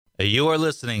You are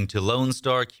listening to Lone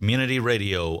Star Community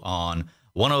Radio on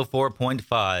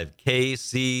 104.5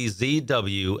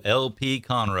 KCZW LP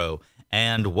Conroe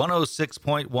and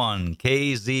 106.1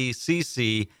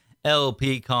 KZCC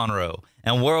LP Conroe,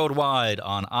 and worldwide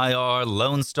on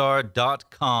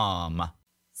irlonestar.com.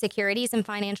 Securities and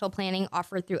financial planning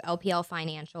offered through LPL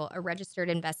Financial, a registered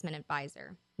investment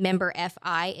advisor. Member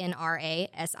FINRA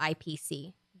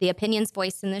SIPC. The opinions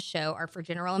voiced in this show are for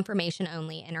general information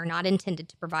only and are not intended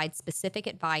to provide specific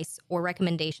advice or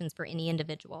recommendations for any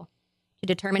individual. To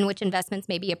determine which investments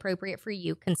may be appropriate for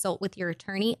you, consult with your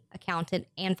attorney, accountant,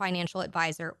 and financial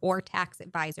advisor or tax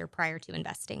advisor prior to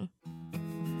investing.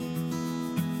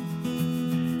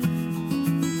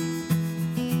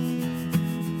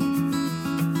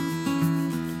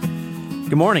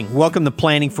 Good morning. Welcome to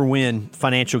Planning for Win,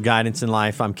 Financial Guidance in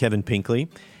Life. I'm Kevin Pinkley.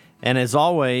 And as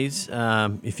always,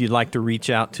 if you'd like to reach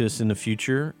out to us in the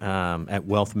future at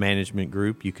Wealth Management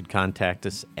Group, you could contact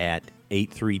us at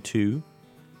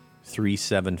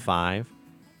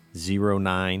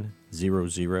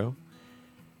 832-375-0900.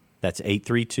 That's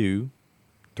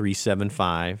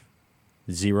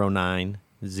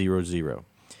 832-375-0900.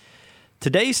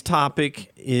 Today's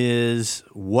topic is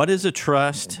what is a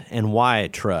trust and why a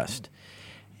trust?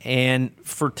 And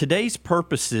for today's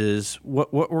purposes,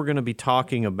 what we're going to be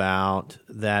talking about,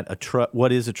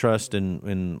 what is a trust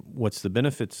and what's the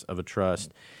benefits of a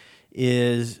trust,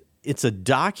 is it's a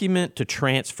document to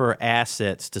transfer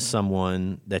assets to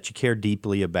someone that you care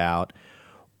deeply about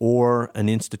or an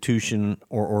institution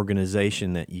or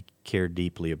organization that you care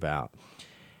deeply about.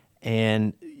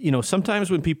 And,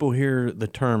 sometimes when people hear the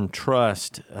term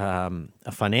trust,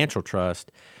 a financial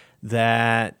trust,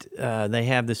 that they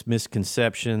have this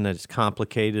misconception that it's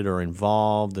complicated or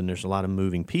involved and there's a lot of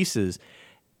moving pieces.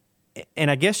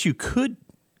 And I guess you could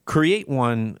create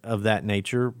one of that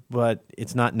nature, but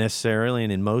it's not necessarily,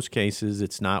 and in most cases,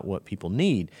 it's not what people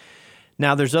need.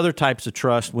 Now, there's other types of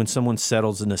trust when someone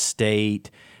settles an estate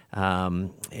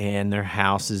and their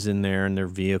house is in there and their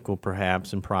vehicle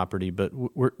perhaps and property, but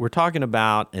we're talking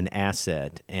about an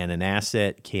asset, and an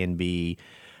asset can be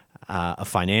a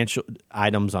financial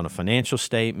items on a financial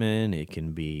statement. It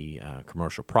can be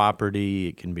commercial property.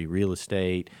 It can be real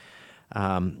estate.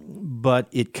 But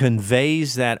it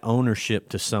conveys that ownership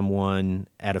to someone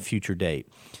at a future date.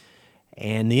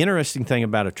 And the interesting thing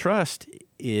about a trust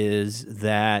is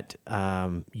that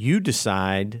you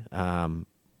decide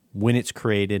when it's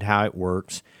created, how it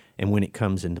works, and when it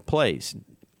comes into place.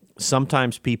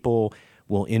 Sometimes people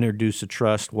will introduce a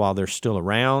trust while they're still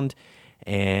around,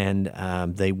 and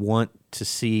they want to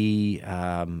see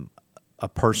a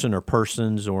person or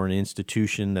persons or an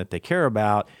institution that they care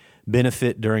about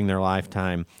benefit during their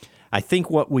lifetime. I think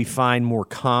what we find more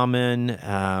common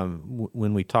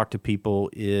when we talk to people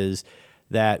is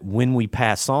that when we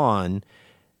pass on,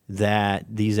 that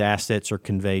these assets are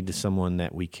conveyed to someone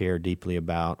that we care deeply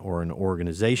about or an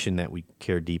organization that we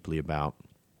care deeply about.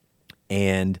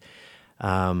 And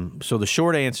so the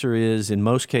short answer is, in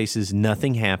most cases,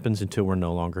 nothing happens until we're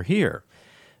no longer here.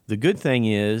 The good thing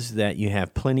is that you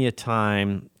have plenty of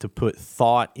time to put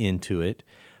thought into it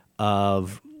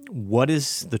of what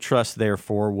is the trust there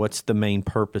for, what's the main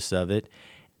purpose of it,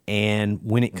 and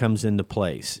when it comes into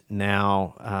place.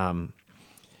 Now,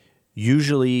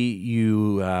 usually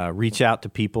you reach out to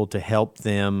people to help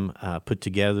them put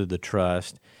together the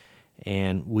trust,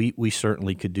 and we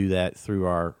certainly could do that through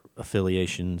our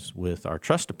affiliations with our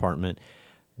trust department,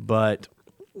 but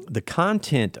the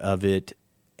content of it,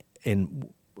 and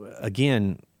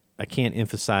again, I can't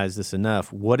emphasize this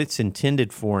enough, what it's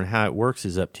intended for and how it works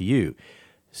is up to you.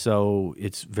 So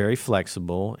it's very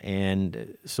flexible,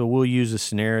 and so we'll use a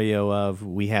scenario of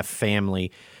we have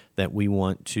family that we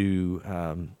want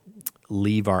to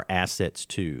leave our assets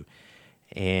to,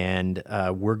 and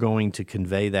we're going to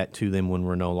convey that to them when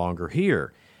we're no longer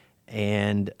here.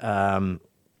 And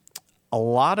a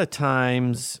lot of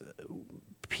times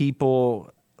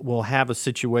people will have a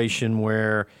situation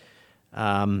where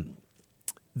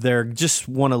they just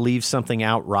want to leave something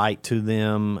outright to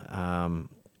them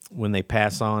when they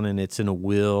pass on, and it's in a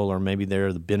will, or maybe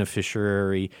they're the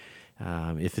beneficiary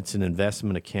if it's an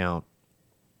investment account.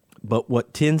 But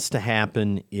what tends to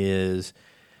happen is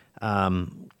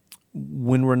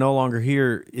when we're no longer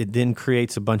here, it then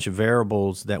creates a bunch of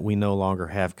variables that we no longer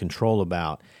have control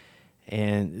about.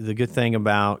 And the good thing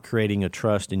about creating a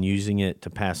trust and using it to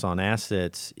pass on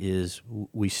assets is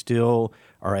we still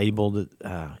are able to,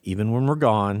 even when we're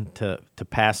gone, to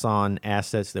pass on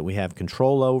assets that we have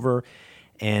control over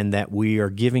and that we are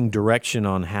giving direction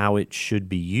on how it should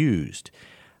be used.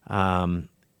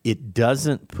 it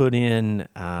doesn't put in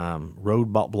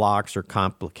roadblocks or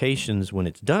complications when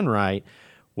it's done right.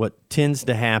 What tends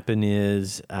to happen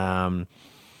is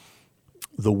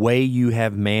the way you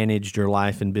have managed your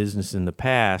life and business in the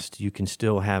past, you can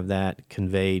still have that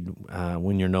conveyed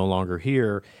when you're no longer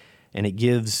here, and it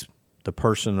gives the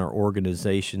person or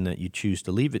organization that you choose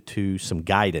to leave it to some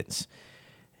guidance.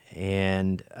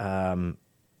 And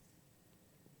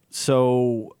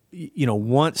so,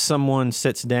 once someone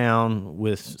sits down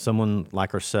with someone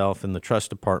like ourselves in the trust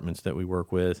departments that we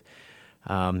work with,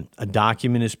 a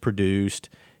document is produced.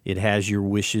 It has your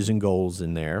wishes and goals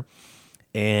in there.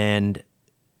 And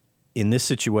in this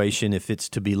situation, if it's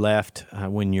to be left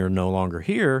when you're no longer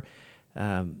here,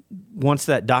 once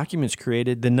that document's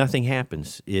created, then nothing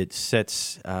happens. It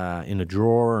sits in a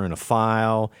drawer or in a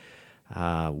file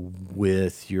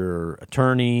with your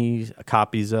attorney,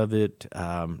 copies of it.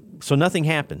 So nothing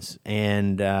happens,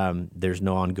 and there's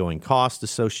no ongoing cost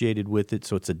associated with it.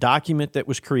 So it's a document that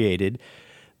was created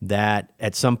that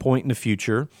at some point in the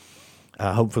future,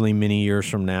 hopefully many years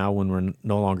from now when we're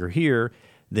no longer here,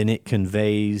 then it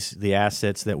conveys the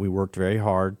assets that we worked very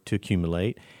hard to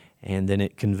accumulate, and then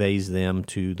it conveys them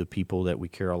to the people that we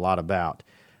care a lot about.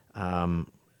 A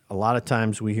lot of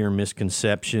times we hear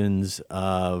misconceptions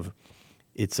of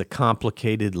it's a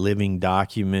complicated living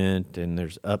document and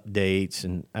there's updates,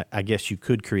 and I guess you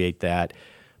could create that,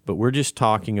 but we're just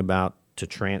talking about to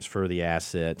transfer the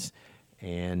assets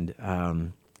and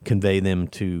convey them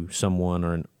to someone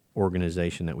or an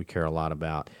organization that we care a lot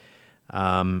about.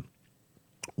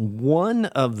 One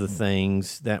of the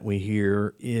things that we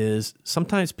hear is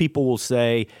sometimes people will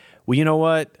say, well, you know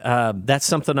what, that's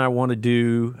something I want to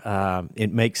do.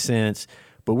 It makes sense,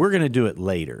 but we're going to do it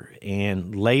later.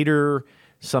 And later,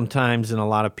 sometimes in a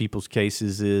lot of people's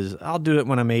cases is, I'll do it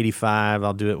when I'm 85,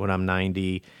 I'll do it when I'm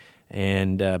 90,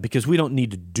 and because we don't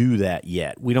need to do that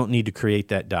yet. We don't need to create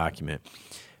that document.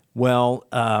 Well,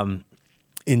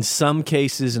 in some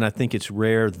cases, and I think it's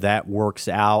rare, that works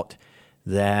out,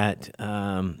 that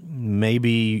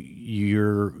maybe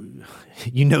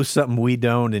you know something we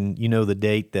don't, and you know the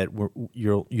date that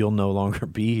you'll no longer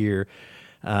be here.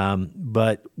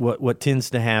 But what tends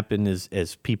to happen is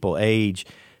as people age,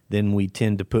 then we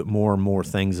tend to put more and more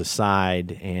things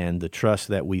aside, and the trust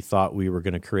that we thought we were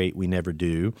going to create, we never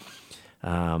do.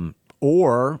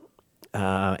 Or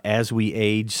as we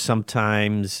age,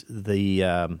 sometimes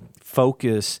the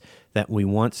focus that we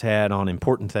once had on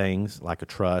important things like a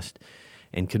trust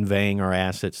and conveying our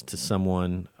assets to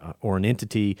someone or an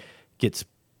entity gets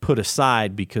put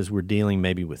aside because we're dealing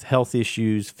maybe with health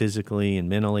issues physically and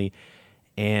mentally.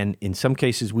 And in some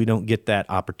cases, we don't get that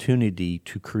opportunity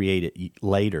to create it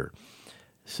later.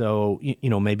 So,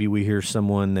 maybe we hear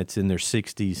someone that's in their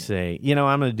 60s say,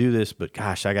 I'm going to do this, but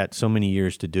gosh, I got so many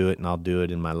years to do it, and I'll do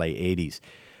it in my late 80s.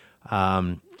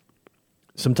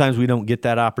 Sometimes we don't get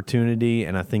that opportunity,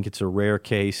 and I think it's a rare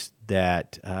case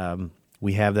that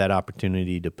we have that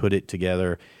opportunity to put it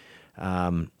together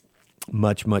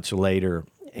much, much later.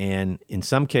 And in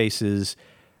some cases,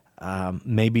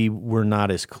 maybe we're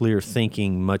not as clear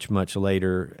thinking much, much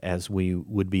later as we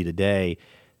would be today.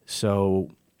 So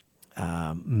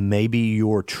maybe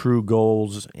your true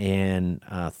goals and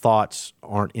thoughts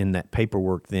aren't in that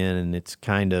paperwork then, and it's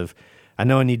kind of, I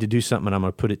know I need to do something and I'm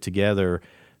going to put it together,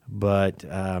 but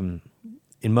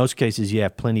in most cases you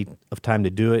have plenty of time to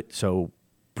do it, so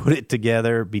put it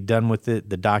together, be done with it,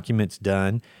 the document's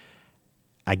done.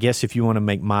 I guess if you want to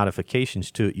make modifications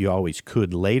to it, you always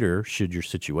could later should your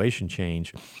situation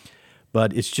change.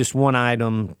 But it's just one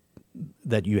item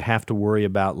that you have to worry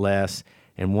about less,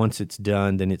 and once it's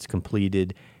done, then it's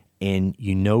completed, and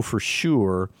you know for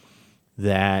sure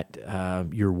that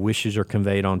your wishes are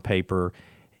conveyed on paper,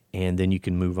 and then you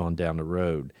can move on down the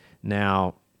road.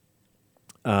 Now,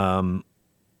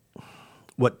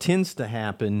 what tends to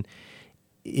happen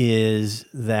is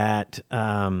that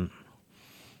well,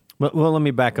 let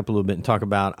me back up a little bit and talk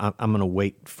about I'm going to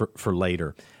wait for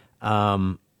later.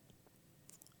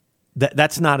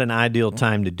 That's not an ideal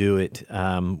time to do it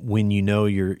when you know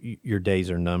your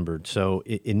days are numbered. So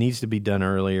it needs to be done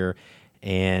earlier,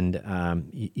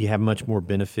 and you have much more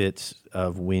benefits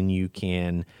of when you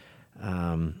can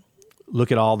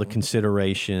look at all the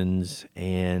considerations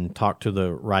and talk to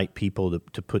the right people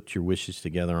to put your wishes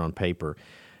together on paper.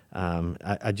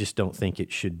 I just don't think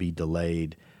it should be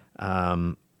delayed.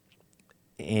 I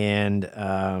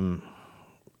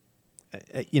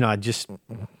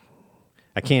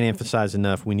can't emphasize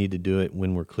enough, we need to do it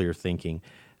when we're clear thinking.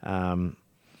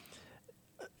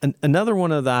 Another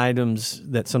one of the items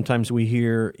that sometimes we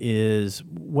hear is,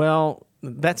 well,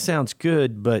 that sounds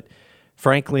good, but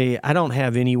frankly, I don't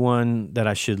have anyone that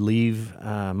I should leave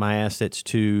my assets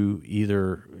to,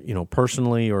 either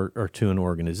personally or to an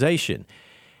organization.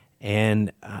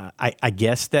 And I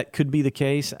guess that could be the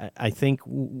case. I think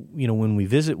when we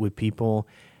visit with people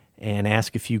and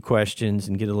ask a few questions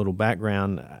and get a little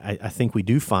background, I think we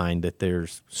do find that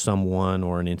there's someone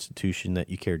or an institution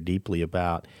that you care deeply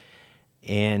about.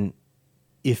 And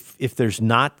if there's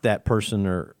not that person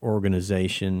or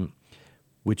organization,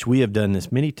 which we have done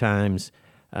this many times,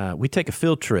 we take a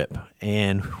field trip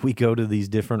and we go to these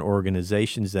different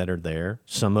organizations that are there.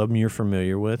 Some of them you're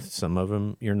familiar with, some of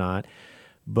them you're not,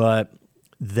 but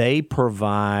they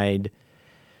provide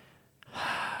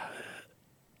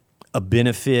a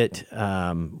benefit,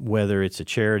 whether it's a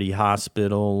charity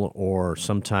hospital or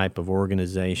some type of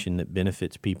organization that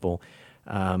benefits people.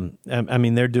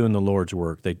 They're doing the Lord's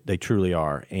work. They truly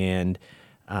are. And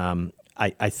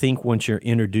I think once you're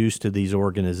introduced to these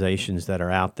organizations that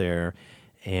are out there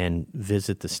and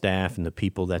visit the staff and the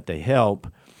people that they help,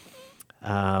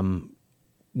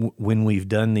 when we've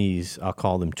done these, I'll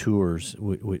call them tours,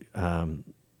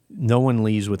 no one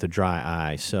leaves with a dry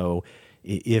eye. So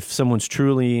if someone's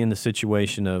truly in the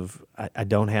situation of, I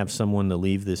don't have someone to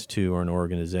leave this to or an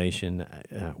organization,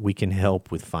 we can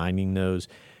help with finding those,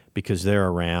 because they're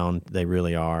around. They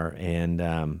really are.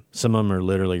 And some of them are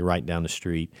literally right down the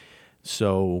street.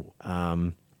 So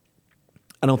I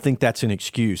don't think that's an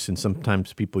excuse, and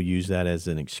sometimes people use that as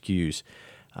an excuse.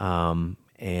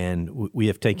 And we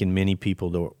have taken many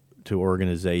people to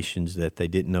organizations that they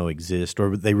didn't know exist,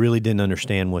 or they really didn't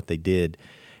understand what they did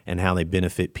and how they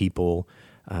benefit people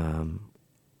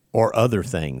or other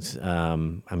things.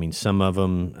 Some of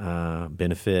them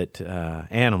benefit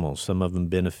animals. Some of them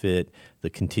benefit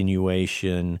the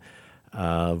continuation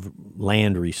of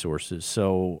land resources.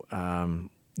 So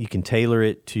you can tailor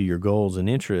it to your goals and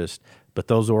interests, but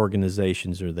those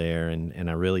organizations are there, and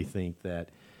I really think that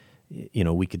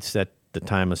we could set the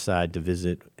time aside to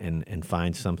visit and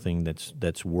find something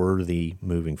that's worthy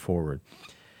moving forward.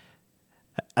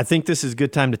 I think this is a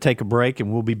good time to take a break,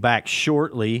 and we'll be back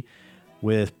shortly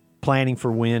with Planning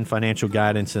for Win, Financial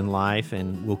Guidance in Life,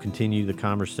 and we'll continue the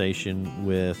conversation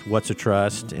with what's a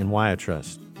trust and why a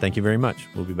trust. Thank you very much.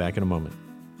 We'll be back in a moment.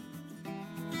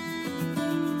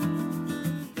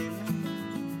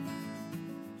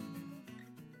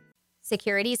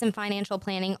 Securities and financial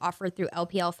planning offered through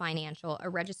LPL Financial, a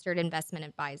registered investment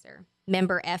advisor.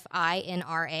 Member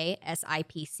FINRA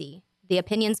SIPC. The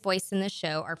opinions voiced in this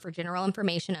show are for general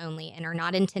information only and are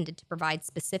not intended to provide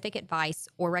specific advice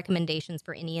or recommendations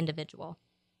for any individual.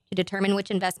 To determine which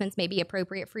investments may be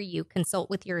appropriate for you, consult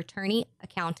with your attorney,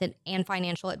 accountant, and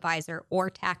financial advisor or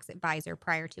tax advisor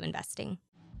prior to investing.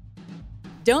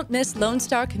 Don't miss Lone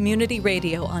Star Community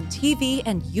Radio on TV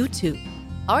and YouTube.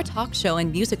 Our talk show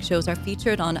and music shows are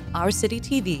featured on Our City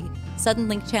TV,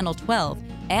 Suddenlink Channel 12,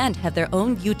 and have their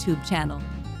own YouTube channel.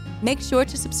 Make sure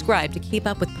to subscribe to keep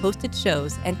up with posted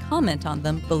shows and comment on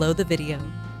them below the video.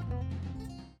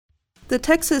 The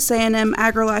Texas A&M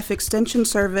AgriLife Extension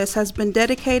Service has been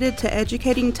dedicated to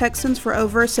educating Texans for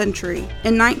over a century.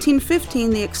 In 1915,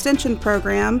 the Extension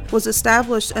Program was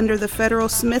established under the federal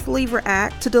Smith-Lever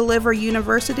Act to deliver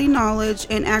university knowledge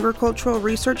and agricultural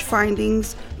research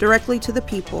findings directly to the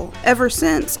people. Ever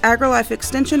since, AgriLife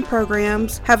Extension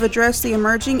programs have addressed the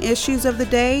emerging issues of the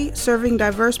day, serving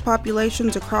diverse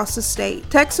populations across the state.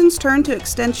 Texans turn to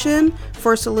Extension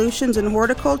for solutions in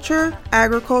horticulture,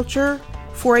 agriculture,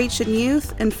 4-H and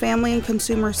youth, and family and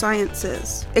consumer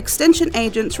sciences. Extension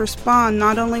agents respond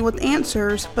not only with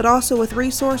answers, but also with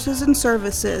resources and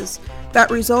services that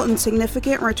result in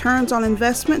significant returns on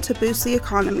investment to boost the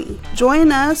economy.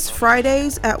 Join us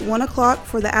Fridays at 1 o'clock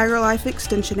for the AgriLife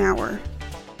Extension Hour.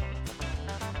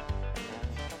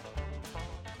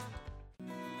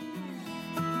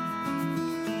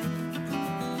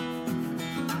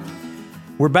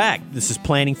 We're back. This is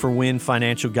Planning for Win,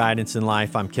 Financial Guidance in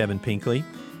Life. I'm Kevin Pinkley.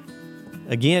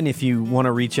 Again, if you want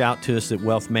to reach out to us at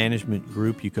Wealth Management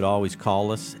Group, you could always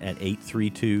call us at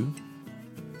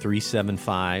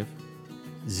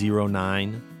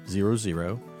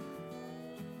 832-375-0900.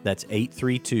 That's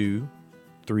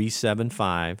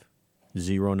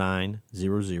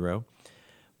 832-375-0900.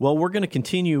 Well, we're going to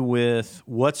continue with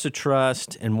what's a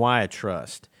trust and why a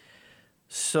trust.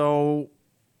 So,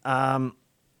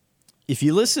 if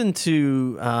you listen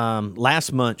to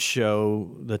last month's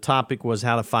show, the topic was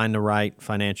how to find the right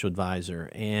financial advisor.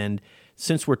 And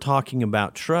since we're talking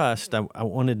about trust, I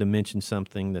wanted to mention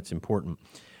something that's important.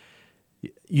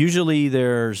 Usually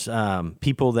there's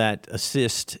people that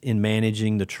assist in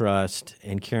managing the trust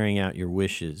and carrying out your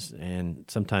wishes, and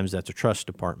sometimes that's a trust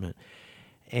department.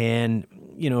 And,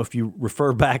 if you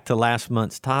refer back to last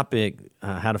month's topic,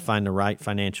 how to find the right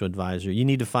financial advisor, you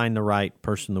need to find the right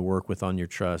person to work with on your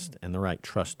trust and the right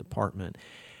trust department.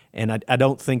 And I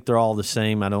don't think they're all the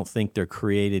same. I don't think they're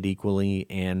created equally.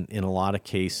 And in a lot of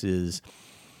cases,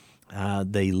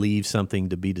 they leave something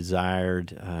to be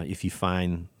desired if you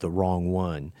find the wrong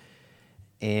one.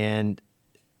 And,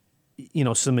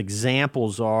 some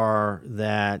examples are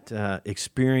that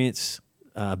experience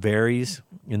varies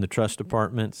in the trust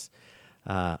departments,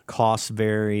 costs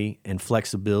vary, and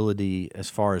flexibility as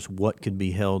far as what could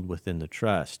be held within the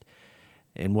trust.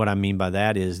 And what I mean by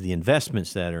that is the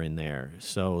investments that are in there.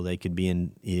 So they could be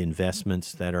in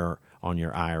investments that are on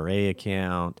your IRA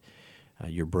account,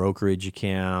 your brokerage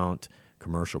account,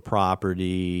 commercial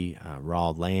property, raw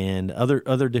land,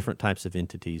 other different types of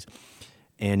entities,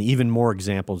 and even more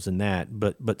examples than that.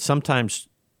 But sometimes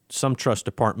some trust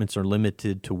departments are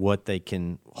limited to what they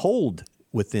can hold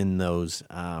within those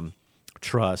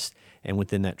trusts and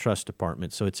within that trust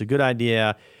department. So it's a good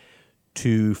idea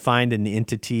to find an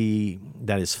entity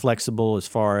that is flexible as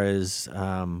far as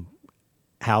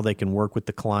how they can work with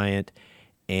the client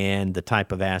and the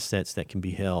type of assets that can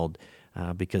be held,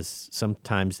 because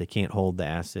sometimes they can't hold the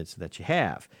assets that you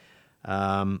have.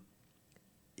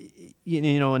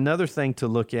 Another thing to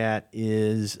look at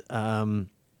is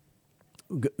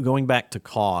going back to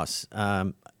costs.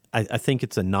 I think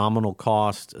it's a nominal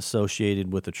cost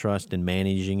associated with the trust and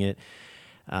managing it.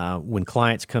 When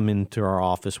clients come into our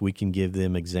office, we can give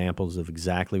them examples of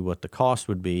exactly what the cost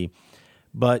would be.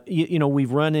 But,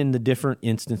 we've run into different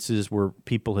instances where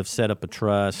people have set up a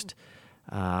trust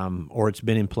or it's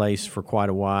been in place for quite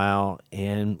a while,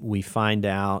 and we find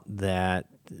out that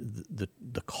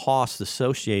the costs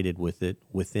associated with it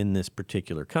within this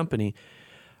particular company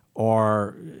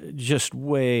are just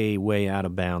way, way out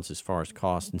of bounds as far as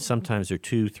cost. And sometimes they're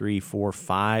 2, 3, 4,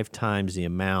 5 times the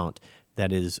amount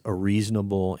that is a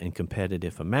reasonable and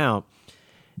competitive amount.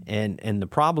 And the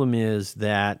problem is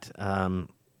that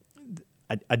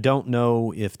I don't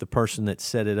know if the person that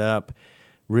set it up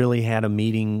really had a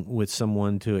meeting with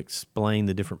someone to explain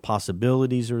the different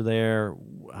possibilities are there,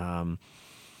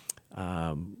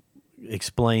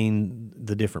 explain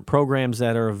the different programs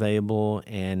that are available,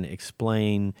 and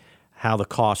explain how the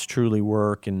costs truly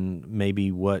work and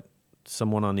maybe what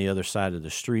someone on the other side of the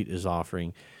street is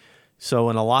offering. So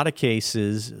in a lot of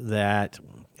cases that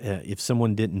if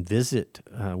someone didn't visit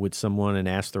with someone and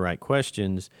ask the right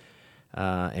questions,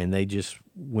 and they just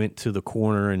went to the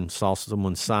corner and saw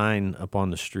someone sign up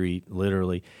on the street,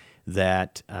 literally,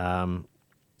 that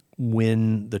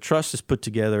when the trust is put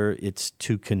together, it's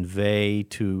to convey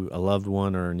to a loved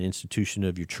one or an institution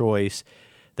of your choice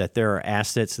that there are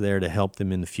assets there to help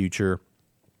them in the future,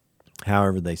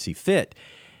 however they see fit.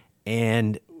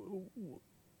 And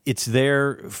it's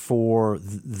there for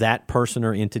that person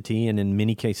or entity, and in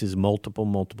many cases,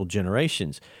 multiple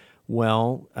generations.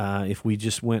 Well, if we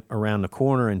just went around the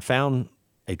corner and found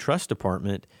a trust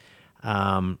department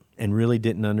and really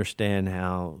didn't understand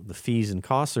how the fees and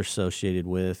costs are associated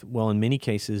with, well, in many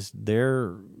cases,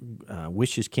 their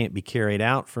wishes can't be carried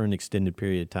out for an extended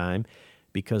period of time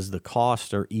because the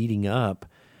costs are eating up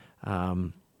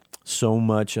so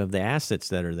much of the assets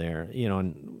that are there.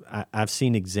 And I've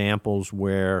seen examples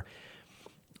where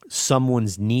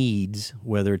someone's needs,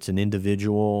 whether it's an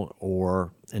individual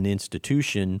or an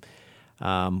institution,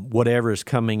 whatever is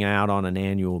coming out on an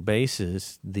annual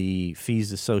basis, the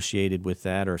fees associated with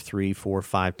that are 3, 4,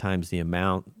 5 times the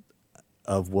amount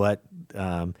of what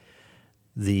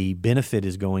the benefit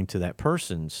is going to that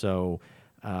person. So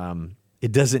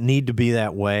it doesn't need to be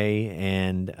that way,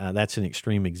 and that's an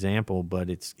extreme example, but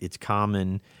it's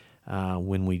common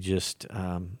when we just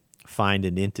find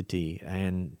an entity,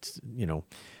 and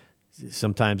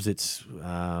sometimes it's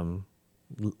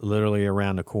literally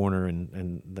around the corner,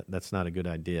 and that's not a good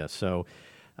idea. So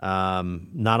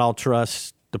not all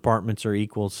trust departments are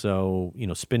equal. So,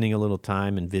 spending a little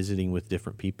time and visiting with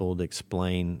different people to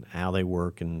explain how they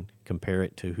work and compare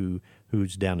it to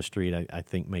who's down the street, I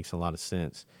think makes a lot of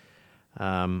sense.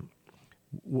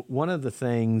 One of the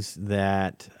things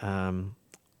that I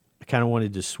kind of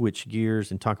wanted to switch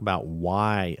gears and talk about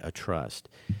why a trust.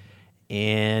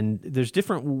 And there's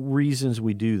different reasons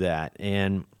we do that.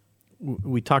 And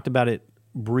we talked about it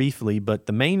briefly, but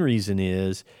the main reason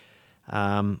is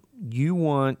you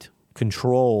want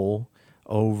control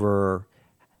over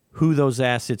who those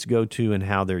assets go to and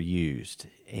how they're used.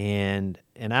 And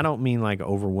I don't mean like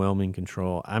overwhelming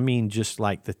control. I mean just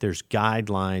like that there's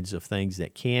guidelines of things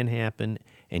that can happen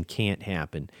and can't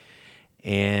happen.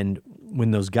 And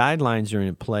when those guidelines are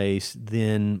in place,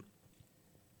 then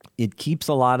it keeps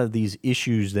a lot of these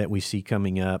issues that we see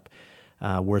coming up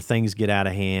where things get out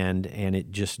of hand and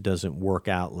it just doesn't work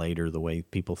out later the way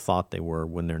people thought they were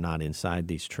when they're not inside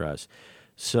these trusts.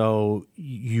 So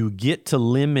you get to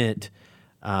limit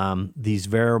these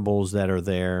variables that are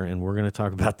there, and we're going to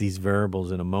talk about these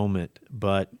variables in a moment,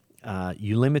 but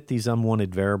you limit these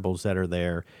unwanted variables that are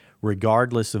there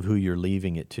regardless of who you're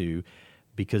leaving it to,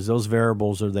 because those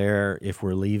variables are there if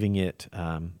we're leaving it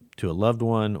to a loved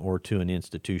one or to an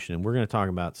institution. And we're going to talk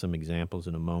about some examples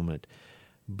in a moment.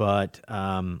 But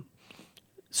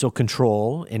so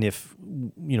control, and if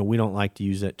we don't like to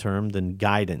use that term, then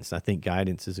guidance. I think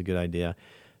guidance is a good idea.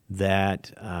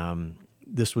 That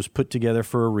this was put together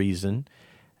for a reason.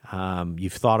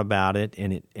 You've thought about it,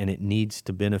 and it needs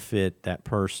to benefit that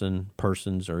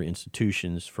persons, or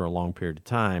institutions for a long period of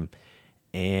time,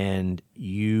 and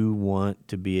you want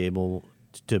to be able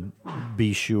to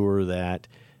be sure that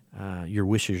your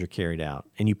wishes are carried out,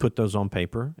 and you put those on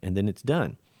paper, and then it's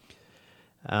done.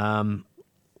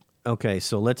 Okay,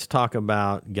 so let's talk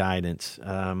about guidance.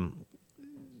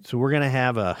 So we're going to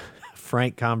have a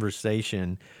frank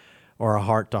conversation or a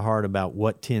heart-to-heart about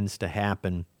what tends to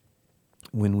happen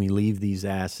when we leave these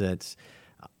assets.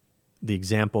 The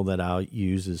example that I'll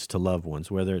use is to loved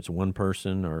ones, whether it's one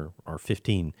person or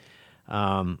 15.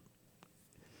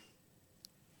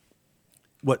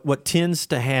 What tends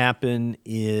to happen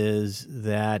is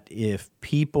that if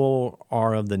people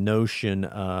are of the notion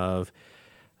of,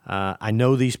 I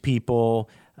know these people,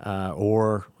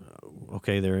 or,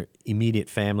 okay, they're immediate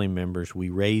family members, we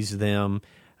raise them,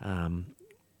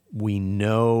 we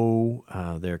know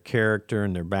their character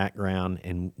and their background,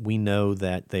 and we know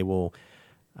that they will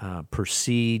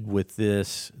proceed with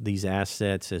these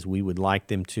assets as we would like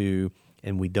them to,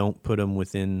 and we don't put them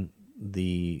within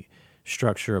the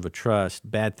structure of a trust,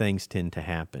 bad things tend to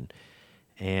happen.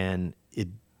 And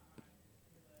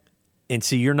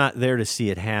so you're not there to see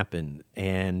it happen.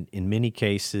 And in many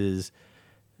cases,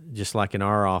 just like in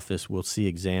our office, we'll see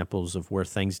examples of where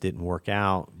things didn't work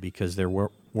out because there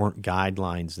weren't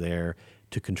guidelines there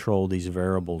to control these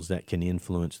variables that can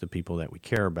influence the people that we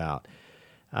care about.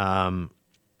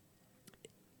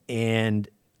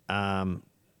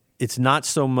 It's not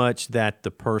so much that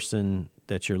the person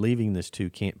that you're leaving this to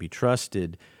can't be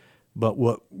trusted, but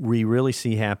what we really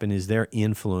see happen is they're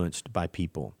influenced by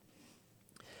people.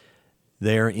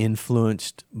 They're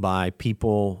influenced by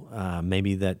people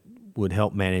maybe that would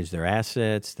help manage their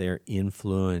assets. They're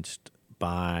influenced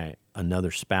by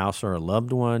another spouse or a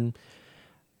loved one.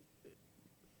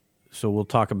 So we'll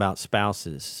talk about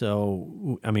spouses.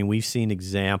 So, we've seen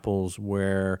examples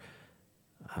where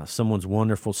someone's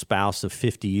wonderful spouse of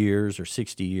 50 years or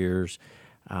 60 years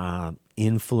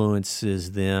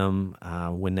influences them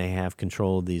when they have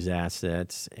control of these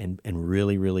assets, and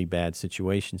really, really bad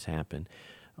situations happen.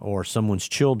 Or someone's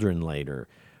children later,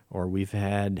 or we've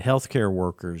had healthcare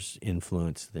workers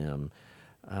influence them.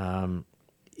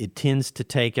 It tends to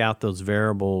take out those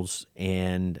variables,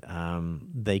 and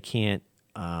they can't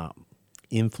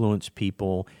influence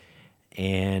people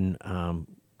and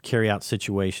carry out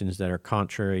situations that are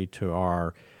contrary to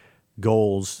our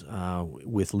goals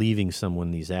with leaving someone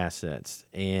these assets.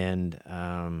 And,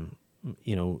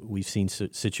 we've seen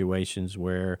situations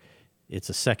where it's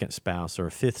a second spouse or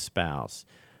a fifth spouse,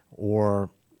 or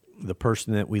the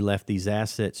person that we left these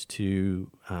assets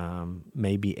to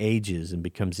maybe ages and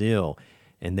becomes ill,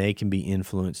 and they can be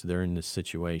influenced during this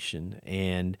situation.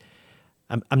 And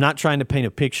I'm not trying to paint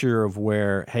a picture of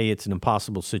where, hey, it's an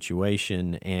impossible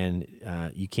situation and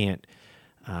you can't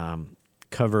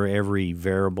cover every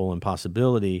variable and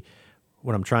possibility.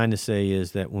 What I'm trying to say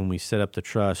is that when we set up the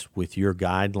trust with your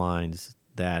guidelines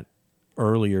that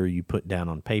earlier you put down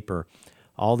on paper,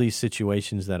 all these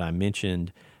situations that I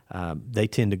mentioned, they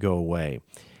tend to go away.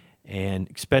 And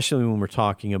especially when we're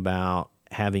talking about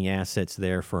having assets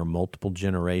there for multiple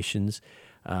generations,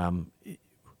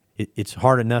 it's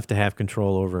hard enough to have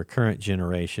control over a current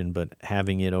generation, but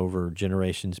having it over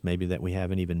generations maybe that we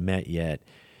haven't even met yet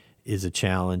is a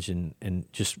challenge, and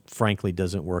just frankly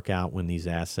doesn't work out when these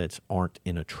assets aren't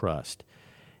in a trust.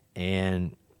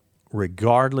 And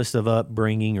regardless of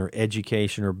upbringing or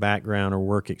education or background or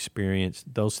work experience,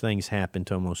 those things happen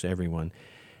to almost everyone.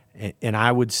 And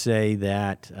I would say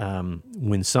that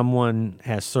when someone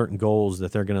has certain goals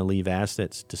that they're going to leave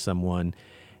assets to someone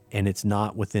and it's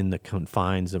not within the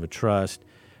confines of a trust,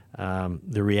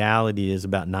 the reality is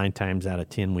about 9 times out of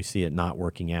 10 we see it not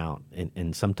working out.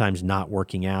 And sometimes not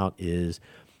working out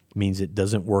means it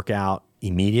doesn't work out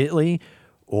immediately,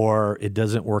 or it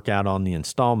doesn't work out on the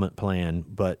installment plan,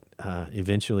 but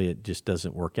eventually it just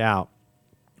doesn't work out.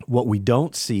 What we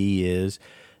don't see is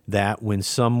that when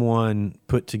someone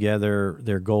put together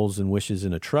their goals and wishes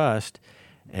in a trust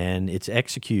and it's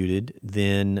executed,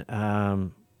 then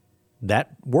that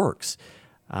works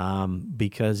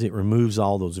because it removes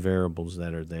all those variables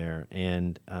that are there.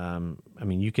 And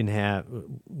you can have,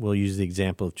 we'll use the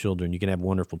example of children, you can have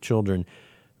wonderful children,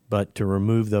 but to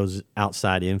remove those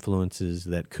outside influences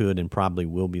that could and probably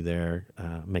will be there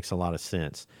makes a lot of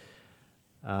sense.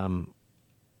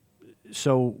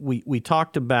 So we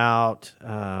talked about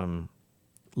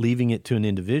leaving it to an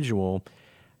individual.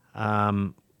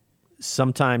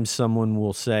 Sometimes someone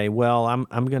will say, well,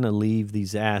 I'm going to leave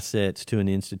these assets to an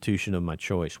institution of my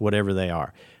choice, whatever they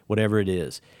are, whatever it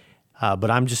is,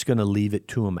 but I'm just going to leave it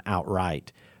to them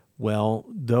outright. Well,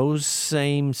 those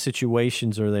same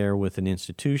situations are there with an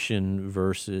institution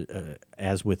versus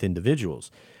as with individuals.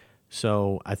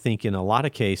 So I think in a lot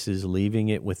of cases, leaving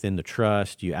it within the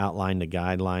trust, you outline the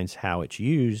guidelines, how it's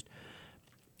used,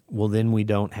 well, then we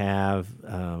don't have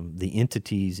the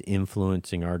entities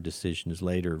influencing our decisions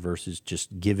later versus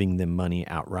just giving them money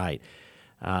outright.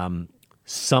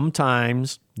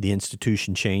 Sometimes the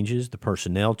institution changes, the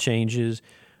personnel changes.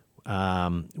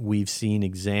 We've seen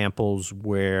examples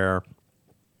where,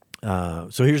 so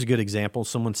here's a good example.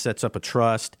 Someone sets up a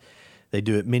trust. They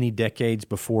do it many decades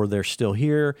before they're still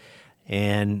here,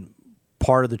 and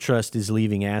part of the trust is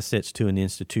leaving assets to an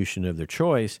institution of their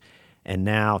choice. And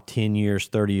now 10 years,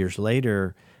 30 years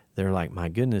later, they're like, my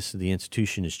goodness, the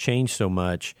institution has changed so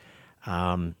much.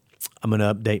 I'm going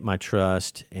to update my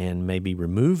trust and maybe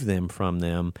remove them from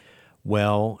them.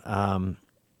 Well,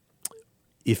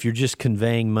 if you're just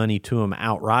conveying money to them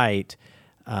outright,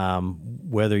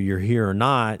 whether you're here or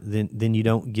not, then you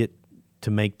don't get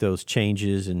to make those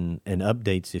changes and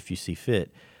updates if you see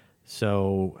fit.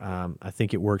 So I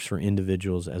think it works for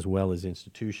individuals as well as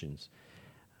institutions.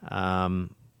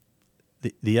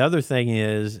 The other thing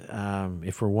is,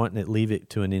 if we're wanting to leave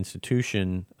it to an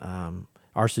institution,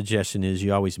 our suggestion is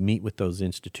you always meet with those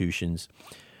institutions,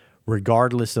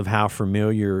 regardless of how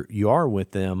familiar you are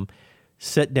with them.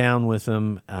 Sit down with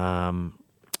them,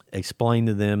 explain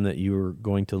to them that you are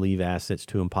going to leave assets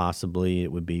to them. Possibly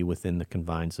it would be within the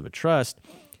confines of a trust.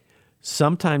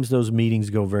 Sometimes those meetings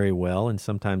go very well, and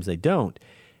sometimes they don't.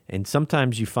 And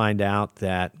sometimes you find out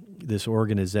that this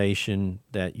organization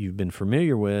that you've been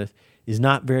familiar with is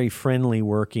not very friendly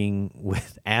working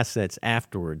with assets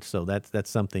afterwards. So that's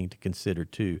something to consider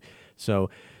too. So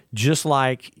just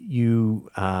like you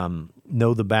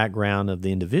know the background of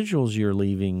the individuals you're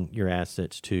leaving your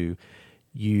assets to,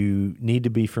 you need to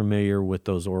be familiar with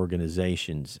those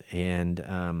organizations. And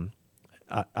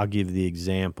I'll give the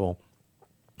example,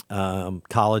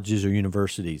 colleges or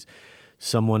universities.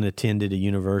 Someone attended a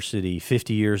university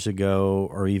 50 years ago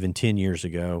or even 10 years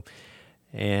ago,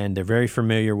 and they're very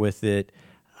familiar with it,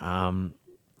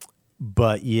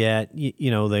 but yet,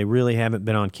 they really haven't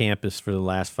been on campus for the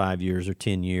last 5 years or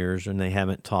 10 years, and they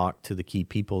haven't talked to the key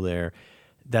people there.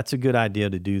 That's a good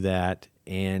idea to do that,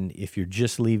 and if you're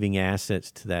just leaving assets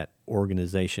to that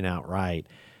organization outright,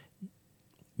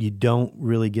 you don't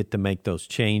really get to make those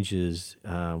changes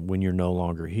when you're no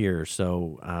longer here.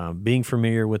 So being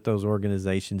familiar with those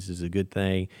organizations is a good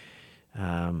thing.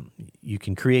 You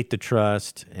can create the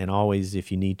trust, and always,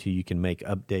 if you need to, you can make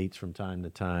updates from time to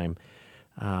time.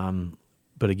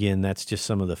 But again, that's just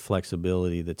some of the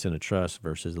flexibility that's in a trust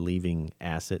versus leaving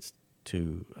assets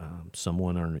to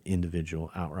someone or an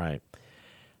individual outright.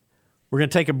 We're going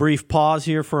to take a brief pause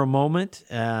here for a moment,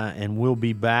 and we'll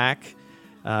be back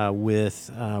with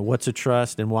what's a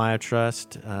trust and why a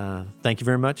trust. Thank you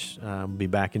very much. We'll be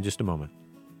back in just a moment.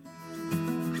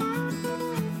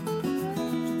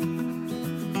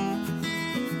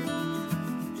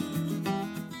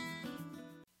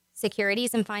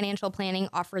 Securities and financial planning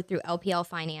offered through LPL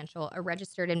Financial, a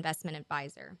registered investment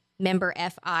advisor. Member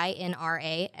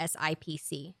FINRA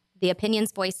SIPC. The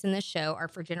opinions voiced in this show are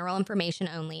for general information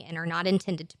only and are not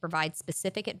intended to provide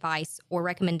specific advice or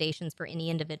recommendations for any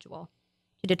individual.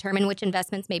 To determine which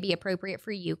investments may be appropriate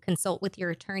for you, consult with your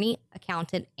attorney,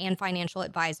 accountant, and financial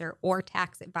advisor or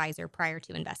tax advisor prior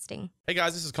to investing. Hey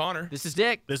guys, this is Connor. This is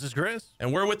Dick. This is Chris.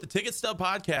 And we're with the Ticket Stub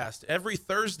Podcast every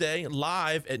Thursday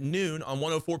live at noon on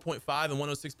 104.5 and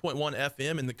 106.1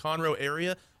 FM in the Conroe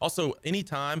area. Also,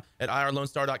 anytime at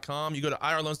irlonestar.com. You go to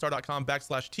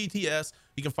irlonestar.com/TTS.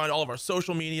 You can find all of our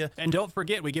social media. And don't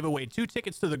forget, we give away 2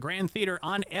 tickets to the Grand Theater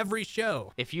on every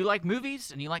show. If you like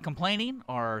movies and you like complaining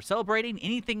or celebrating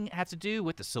anything that has to do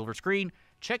with the silver screen,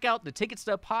 check out the Ticket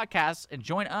Stub Podcast and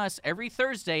join us every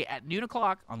Thursday at noon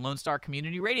o'clock on Lone Star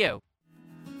Community Radio.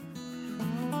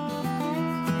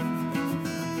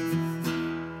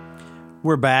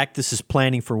 We're back. This is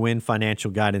Planning for Win Financial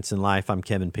Guidance in Life. I'm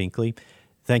Kevin Pinkley.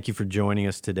 Thank you for joining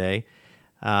us today.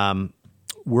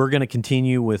 we're going to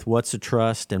continue with what's a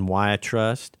trust and why a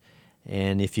trust.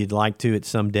 And if you'd like to at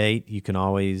some date, you can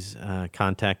always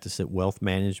contact us at Wealth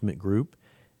Management Group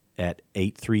at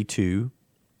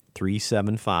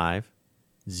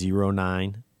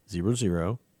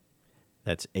 832-375-0900.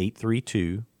 That's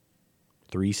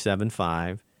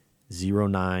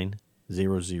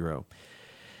 832-375-0900.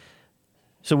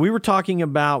 So we were talking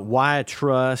about why a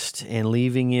trust and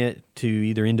leaving it to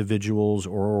either individuals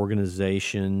or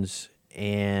organizations.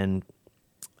 And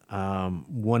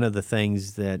one of the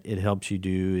things that it helps you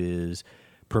do is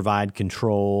provide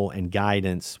control and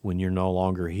guidance when you're no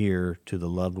longer here to the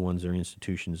loved ones or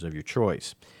institutions of your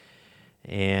choice.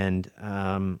 And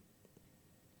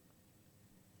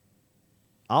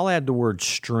I'll add the word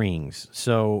strings.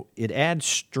 So it adds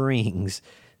strings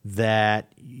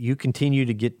that you continue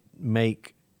to get you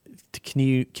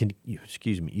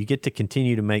get to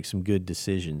continue to make some good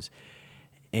decisions.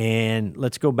 And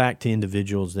let's go back to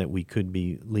individuals that we could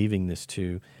be leaving this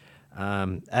to.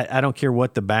 I don't care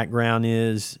what the background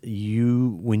is.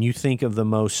 When you think of the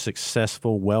most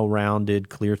successful, well-rounded,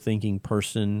 clear-thinking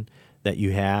person that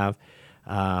you have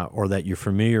or that you're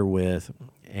familiar with,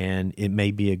 and it may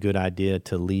be a good idea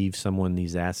to leave someone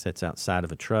these assets outside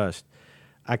of a trust,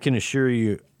 I can assure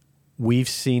you we've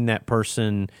seen that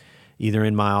person either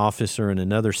in my office or in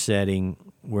another setting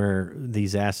where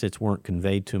these assets weren't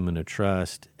conveyed to them in a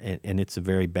trust, and it's a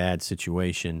very bad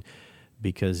situation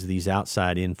because these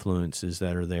outside influences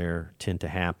that are there tend to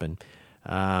happen.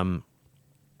 I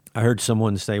heard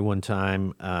someone say one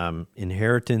time,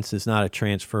 inheritance is not a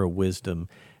transfer of wisdom,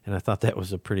 and I thought that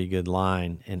was a pretty good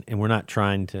line. And we're not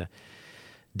trying to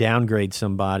downgrade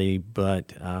somebody,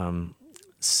 but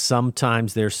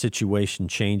sometimes their situation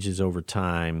changes over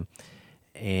time,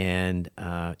 and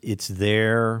it's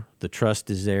there, the trust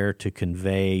is there to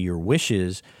convey your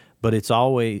wishes, but it's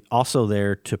always also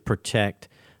there to protect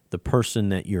the person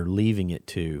that you're leaving it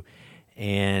to.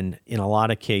 And in a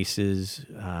lot of cases,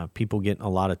 people get in a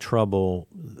lot of trouble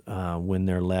when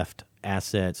they're left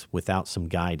assets without some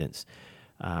guidance,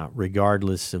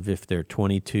 regardless of if they're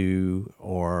 22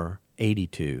 or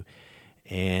 82.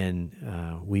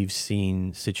 And we've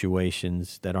seen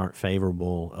situations that aren't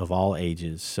favorable of all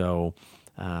ages. So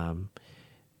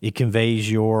it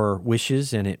conveys your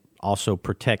wishes and it also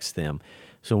protects them.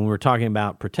 So when we're talking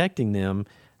about protecting them,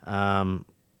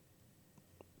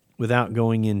 without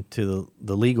going into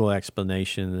the legal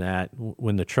explanation, that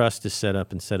when the trust is set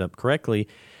up and set up correctly,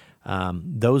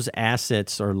 those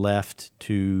assets are left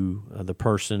to the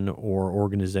person or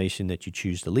organization that you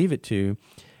choose to leave it to.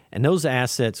 And those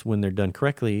assets, when they're done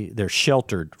correctly, they're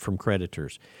sheltered from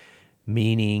creditors,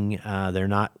 meaning they're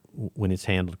not, when it's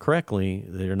handled correctly,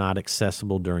 they're not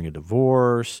accessible during a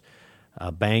divorce,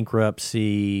 a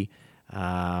bankruptcy,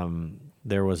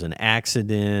 there was an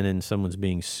accident and someone's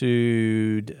being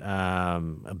sued,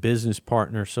 a business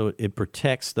partner. So it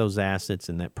protects those assets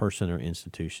and that person or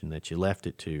institution that you left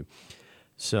it to.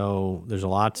 So there's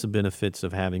lots of benefits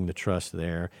of having the trust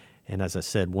there. And as I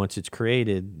said, once it's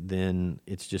created, then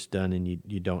it's just done and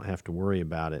you don't have to worry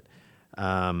about it.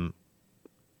 I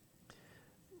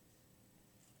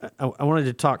wanted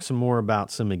to talk some more about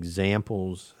some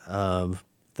examples of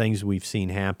things we've seen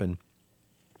happen.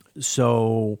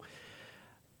 So,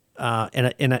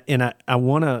 and I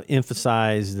want to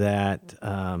emphasize that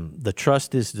the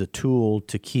trust is the tool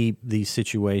to keep these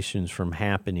situations from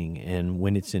happening. And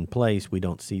when it's in place, we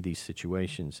don't see these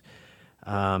situations.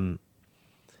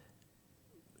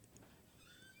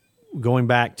 Going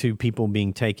back to people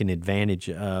being taken advantage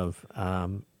of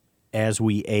as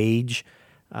we age,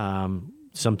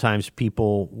 sometimes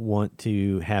people want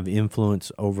to have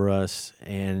influence over us,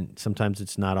 and sometimes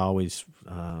it's not always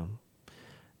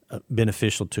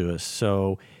beneficial to us.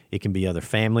 So it can be other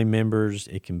family members.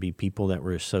 It can be people that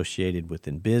we're associated with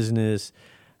in business.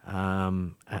 I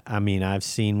mean, I've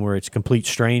seen where it's complete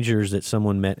strangers that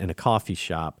someone met in a coffee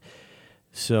shop.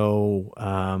 So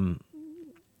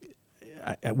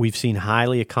we've seen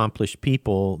highly accomplished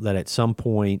people that at some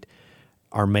point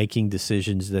are making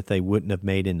decisions that they wouldn't have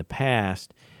made in the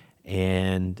past.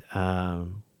 And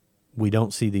we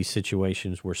don't see these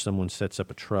situations where someone sets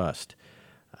up a trust.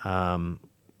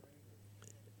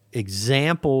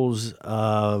 Examples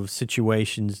of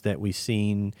situations that we've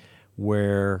seen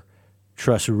where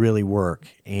trusts really work.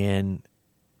 And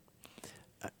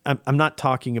I'm not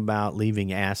talking about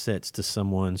leaving assets to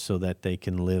someone so that they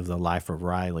can live the life of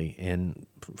Riley. And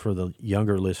for the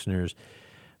younger listeners,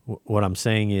 what I'm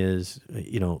saying is,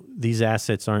 these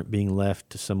assets aren't being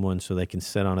left to someone so they can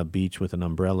sit on a beach with an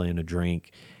umbrella and a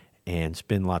drink and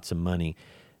spend lots of money.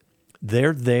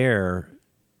 They're there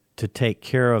to take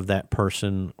care of that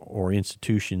person or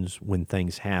institutions when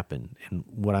things happen. And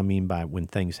what I mean by when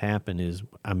things happen is,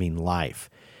 I mean life.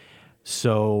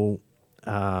 So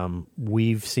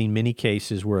we've seen many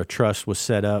cases where a trust was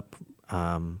set up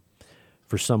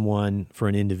for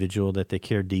an individual that they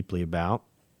care deeply about.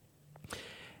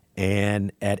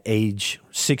 And at age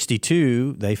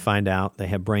 62, they find out they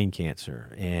have brain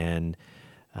cancer. And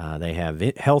they have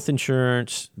health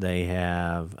insurance, they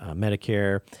have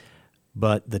Medicare,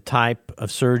 but the type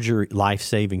of surgery,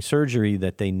 life-saving surgery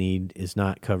that they need is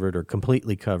not covered or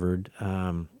completely covered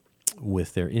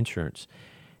with their insurance.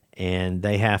 And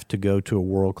they have to go to a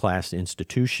world-class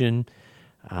institution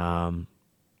and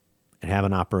have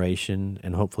an operation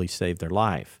and hopefully save their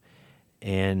life.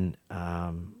 And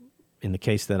in the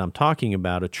case that I'm talking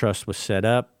about, a trust was set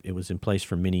up. It was in place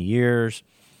for many years.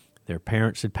 Their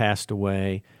parents had passed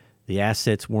away. The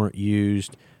assets weren't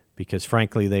used because,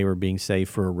 frankly, they were being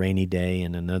saved for a rainy day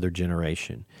in another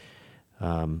generation.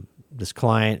 This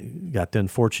client got the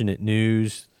unfortunate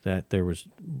news that there was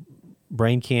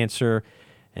brain cancer,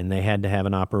 and they had to have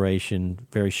an operation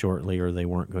very shortly or they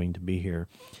weren't going to be here.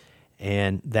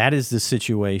 And that is the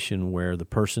situation where the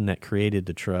person that created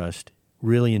the trust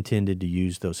really intended to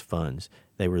use those funds.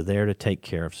 They were there to take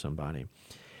care of somebody.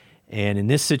 And in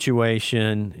this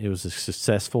situation, it was a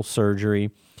successful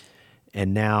surgery.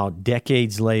 And now,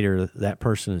 decades later, that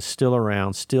person is still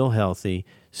around, still healthy,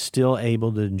 still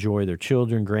able to enjoy their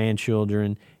children,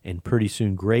 grandchildren, and pretty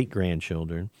soon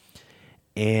great-grandchildren.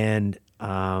 And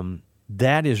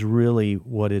that is really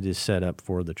what it is set up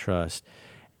for, the trust.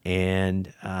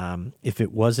 And if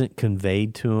it wasn't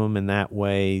conveyed to them in that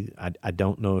way, I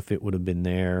don't know if it would have been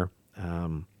there.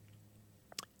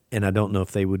 And I don't know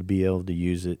if they would be able to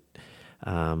use it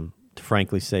to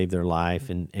frankly save their life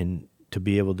and to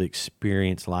be able to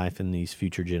experience life in these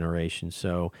future generations.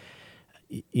 So,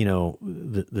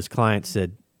 this client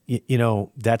said,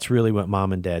 that's really what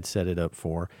mom and dad set it up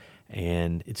for.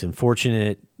 And it's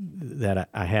unfortunate that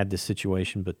I had this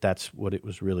situation, but that's what it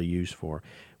was really used for.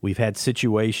 We've had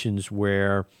situations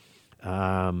where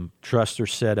trusts are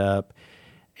set up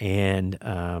and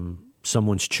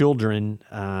someone's children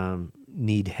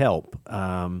need help.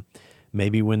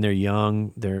 Maybe when they're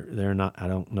young, they're not, I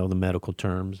don't know the medical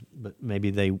terms, but maybe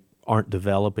they aren't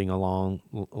developing along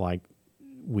like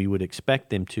we would expect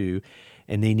them to,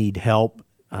 and they need help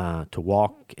to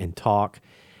walk and talk.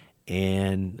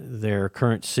 And their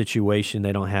current situation,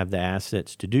 they don't have the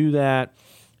assets to do that,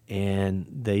 and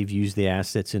they've used the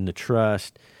assets in the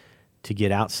trust to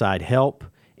get outside help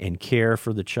and care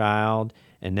for the child.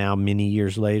 And now many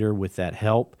years later, with that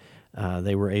help,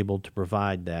 they were able to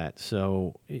provide that.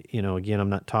 So, again, I'm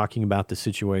not talking about the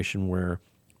situation where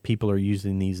people are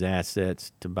using these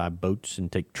assets to buy boats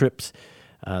and take trips.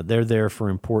 They're there for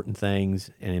important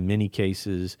things, and in many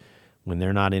cases, when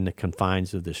they're not in the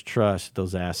confines of this trust,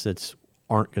 those assets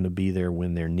aren't going to be there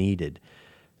when they're needed.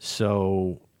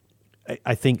 So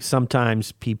I think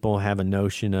sometimes people have a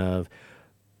notion of,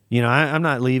 I'm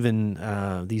not leaving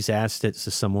these assets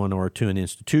to someone or to an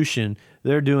institution.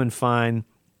 They're doing fine.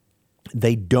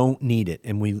 They don't need it.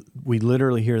 And we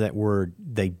literally hear that word,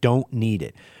 they don't need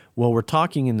it. Well, we're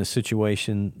talking in the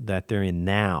situation that they're in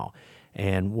now.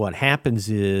 And what happens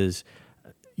is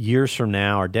years from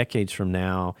now or decades from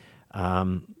now,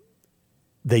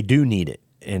 they do need it,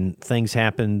 and things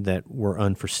happen that were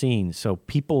unforeseen. So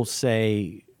people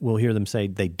we'll hear them say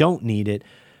they don't need it,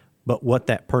 but what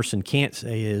that person can't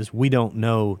say is, we don't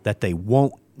know that they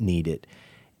won't need it.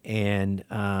 And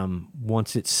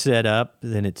once it's set up,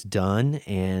 then it's done,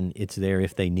 and it's there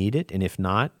if they need it. And if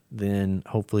not, then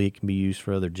hopefully it can be used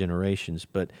for other generations.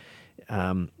 But,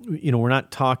 we're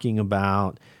not talking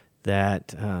about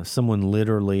that someone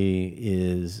literally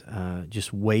is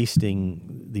just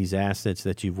wasting these assets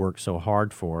that you've worked so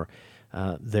hard for.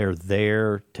 They're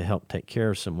there to help take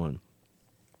care of someone.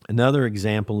 Another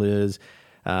example is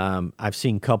I've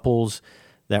seen couples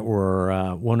that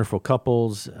were wonderful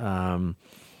couples,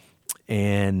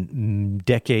 and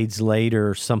decades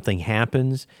later something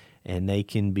happens, and they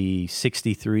can be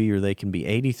 63 or they can be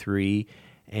 83,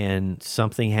 and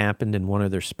something happened and one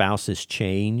of their spouses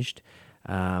changed.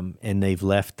 And they've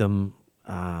left them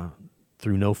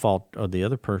through no fault of the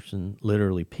other person,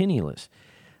 literally penniless.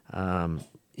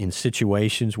 In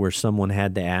situations where someone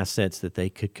had the assets that they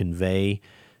could convey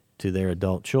to their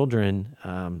adult children,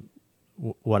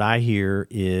 what I hear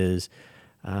is,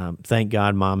 thank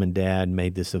God Mom and Dad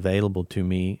made this available to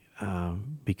me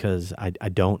because I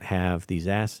don't have these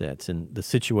assets. And the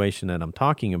situation that I'm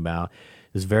talking about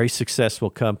is a very successful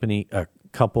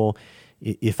couple.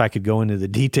 If I could go into the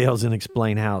details and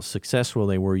explain how successful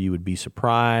they were, you would be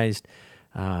surprised.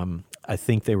 I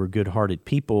think they were good-hearted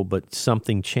people, but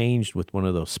something changed with one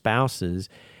of those spouses,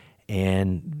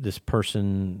 and this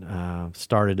person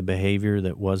started a behavior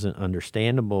that wasn't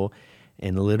understandable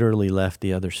and literally left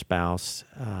the other spouse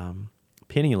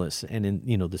penniless. And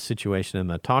in the situation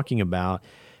I'm talking about,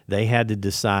 they had to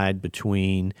decide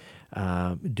between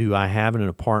do I have an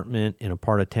apartment in a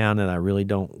part of town that I really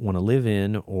don't want to live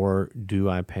in, or do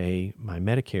I pay my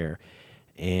Medicare?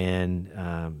 And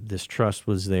this trust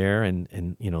was there,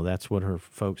 and that's what her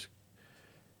folks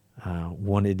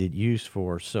wanted it used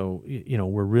for. So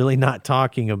we're really not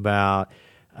talking about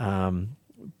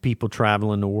people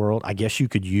traveling the world. I guess you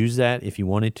could use that if you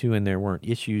wanted to, and there weren't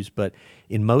issues. But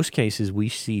in most cases, we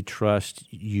see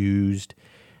trust used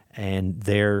and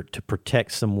there to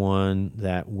protect someone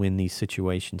that when these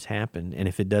situations happen. And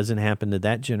if it doesn't happen to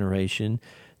that generation,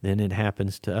 then it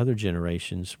happens to other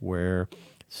generations where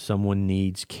someone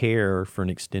needs care for an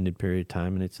extended period of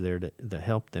time, and it's there to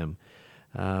help them.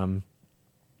 Well,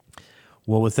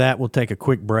 with that, we'll take a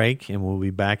quick break, and we'll be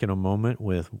back in a moment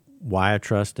with Why a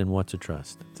Trust and What's a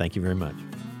Trust. Thank you very much.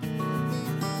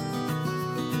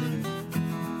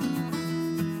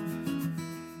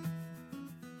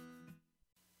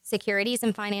 Securities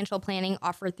and financial planning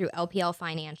offered through LPL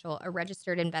Financial, a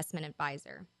registered investment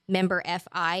advisor. Member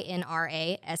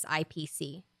FINRA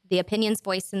SIPC. The opinions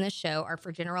voiced in this show are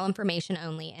for general information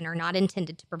only and are not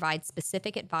intended to provide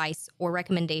specific advice or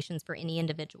recommendations for any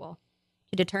individual.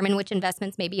 To determine which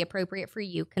investments may be appropriate for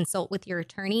you, consult with your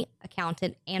attorney,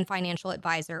 accountant, and financial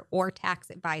advisor or tax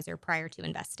advisor prior to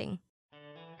investing.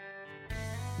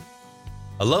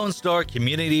 A Lone Star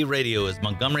Community Radio is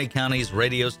Montgomery County's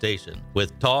radio station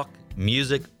with talk,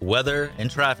 music, weather,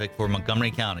 and traffic for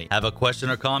Montgomery County. Have a question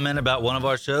or comment about one of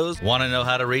our shows? Want to know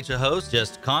how to reach a host?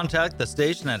 Just contact the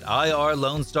station at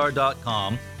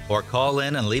irlonestar.com or call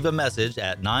in and leave a message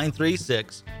at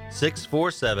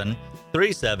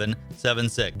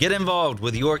 936-647-3776. Get involved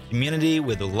with your community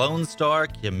with Lone Star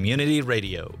Community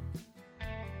Radio.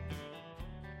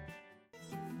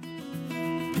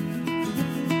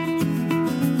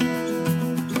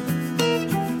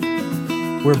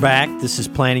 We're back. This is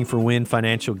Planning for Win,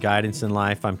 Financial Guidance in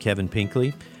Life. I'm Kevin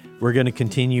Pinkley. We're going to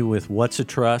continue with What's a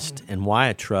Trust and Why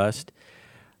a Trust.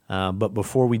 But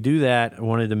before we do that, I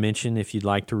wanted to mention if you'd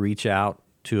like to reach out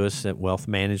to us at Wealth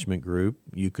Management Group,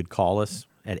 you could call us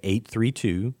at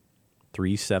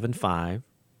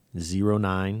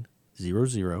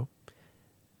 832-375-0900.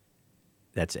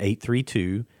 That's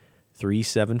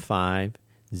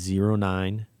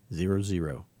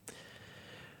 832-375-0900.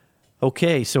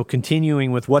 Okay, so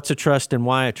continuing with What's a Trust and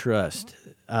Why a Trust.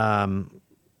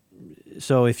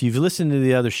 So if you've listened to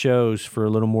the other shows for a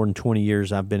little more than 20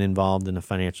 years, I've been involved in the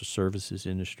financial services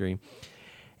industry.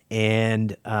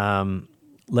 And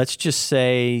let's just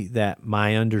say that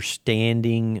my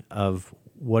understanding of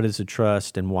what is a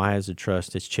trust and why is a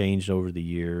trust has changed over the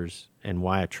years and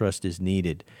why a trust is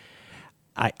needed.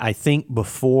 I think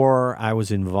before I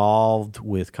was involved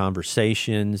with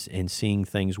conversations and seeing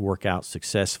things work out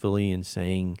successfully and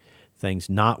seeing things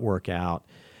not work out,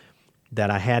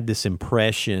 that I had this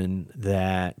impression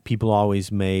that people always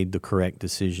made the correct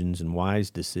decisions and wise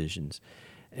decisions.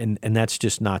 And that's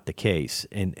just not the case.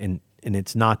 And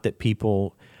it's not that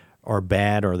people are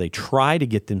bad or they try to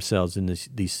get themselves in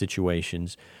these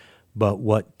situations. But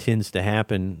what tends to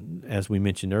happen, as we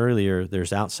mentioned earlier,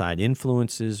 there's outside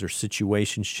influences or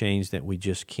situations change that we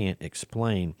just can't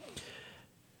explain.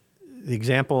 The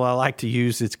example I like to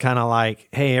use, it's kind of like,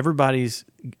 hey, everybody's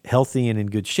healthy and in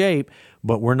good shape,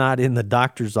 but we're not in the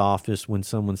doctor's office when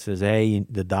someone says, hey,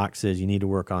 the doc says you need to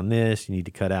work on this, you need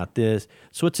to cut out this.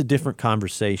 So it's a different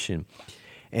conversation.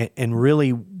 And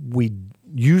really, we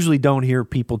usually don't hear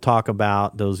people talk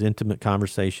about those intimate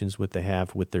conversations that they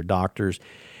have with their doctors.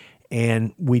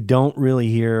 And we don't really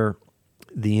hear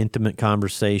the intimate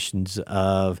conversations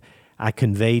of, I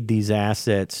conveyed these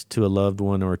assets to a loved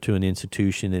one or to an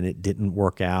institution and it didn't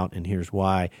work out, and here's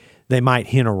why. They might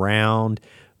hint around,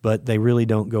 but they really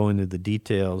don't go into the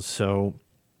details. So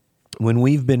when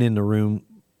we've been in the room,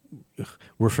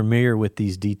 we're familiar with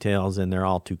these details, and they're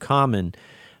all too common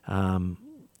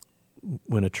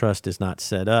when a trust is not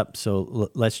set up. So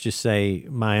let's just say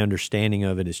my understanding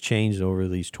of it has changed over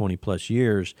these 20 plus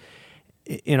years.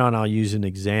 And I'll use an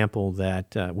example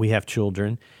that we have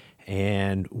children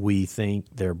and we think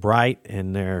they're bright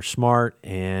and they're smart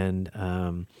and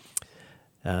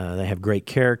they have great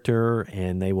character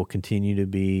and they will continue to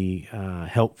be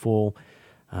helpful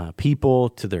people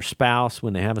to their spouse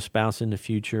when they have a spouse in the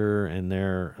future, and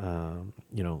they're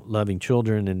loving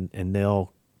children, and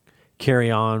they'll carry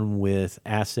on with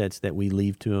assets that we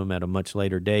leave to them at a much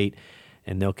later date,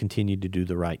 and they'll continue to do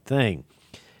the right thing.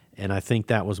 And I think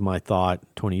that was my thought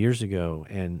 20 years ago,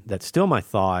 and that's still my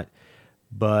thought.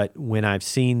 But when I've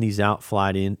seen these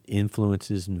outflight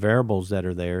influences and variables that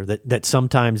are there, that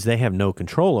sometimes they have no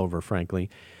control over, frankly,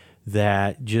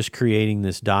 that just creating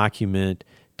this document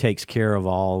takes care of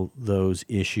all those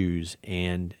issues,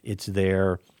 and it's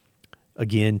there,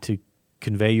 again, to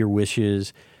convey your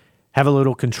wishes, have a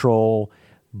little control,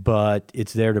 but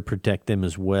it's there to protect them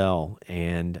as well.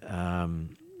 And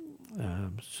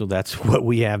so that's what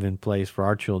we have in place for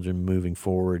our children moving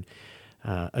forward.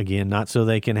 Again, not so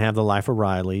they can have the life of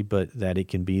Riley, but that it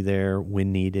can be there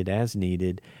when needed, as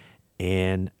needed,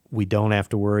 and we don't have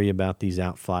to worry about these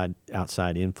outside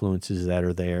influences that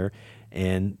are there.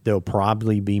 And there'll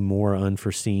probably be more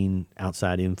unforeseen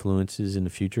outside influences in the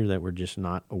future that we're just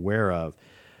not aware of.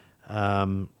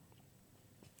 I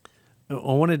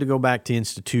wanted to go back to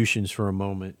institutions for a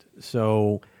moment.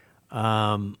 So,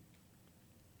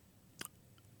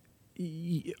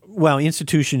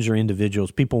 institutions are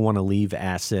individuals. People want to leave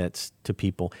assets to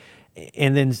people.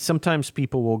 And then sometimes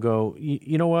people will go,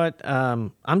 you know what,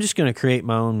 I'm just going to create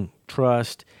my own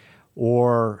trust,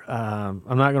 or I'm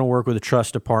not going to work with a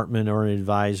trust department or an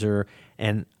advisor,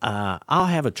 and I'll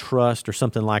have a trust or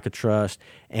something like a trust,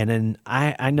 and then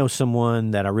I know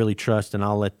someone that I really trust, and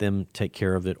I'll let them take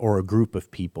care of it, or a group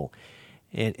of people.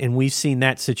 And we've seen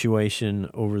that situation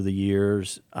over the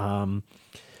years.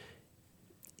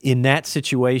 In that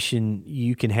situation,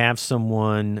 you can have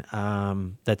someone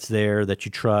that's there that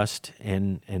you trust,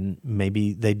 and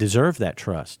maybe they deserve that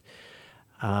trust.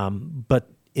 But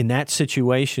in that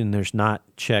situation, there's not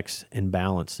checks and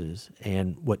balances.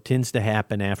 And what tends to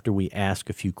happen after we ask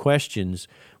a few questions,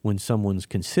 when someone's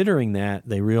considering that,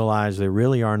 they realize there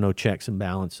really are no checks and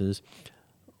balances,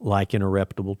 like in a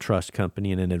reputable trust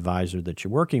company and an advisor that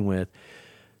you're working with.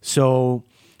 So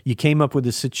you came up with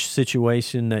a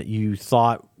situation that you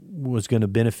thought was going to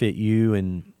benefit you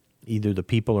and either the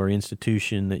people or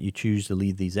institution that you choose to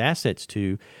leave these assets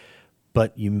to,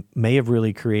 but you may have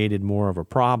really created more of a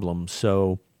problem.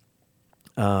 So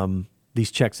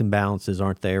these checks and balances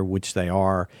aren't there, which they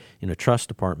are in a trust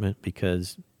department,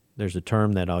 because there's a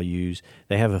term that I'll use.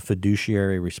 They have a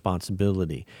fiduciary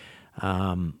responsibility.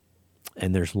 And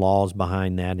there's laws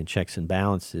behind that and checks and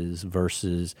balances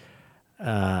versus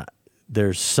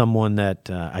there's someone that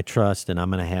I trust, and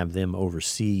I'm going to have them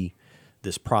oversee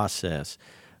this process.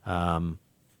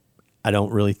 I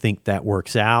don't really think that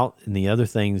works out. And the other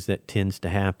things that tends to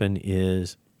happen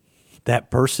is that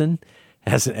person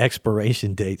has an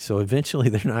expiration date, so eventually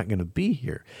they're not going to be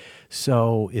here.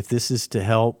 So if this is to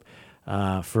help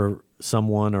for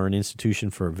someone or an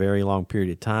institution for a very long period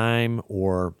of time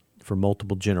or for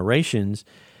multiple generations,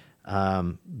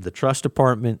 the trust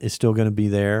department is still going to be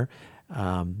there.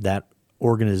 That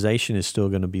organization is still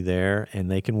going to be there, and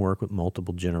they can work with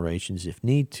multiple generations if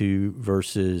need to,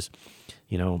 versus,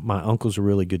 my uncle's a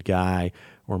really good guy,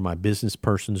 or my business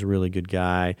person's a really good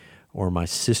guy, or my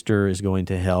sister is going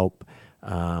to help.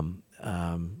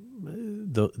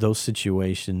 Those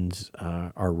situations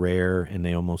are rare, and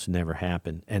they almost never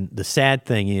happen. And the sad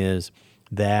thing is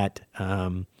that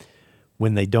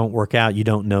when they don't work out, you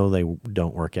don't know they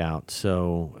don't work out.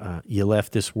 So you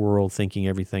left this world thinking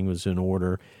everything was in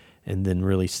order, and then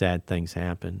really sad things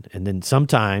happen. And then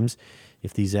sometimes,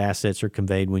 if these assets are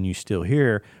conveyed when you're still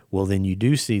here, well, then you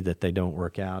do see that they don't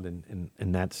work out, and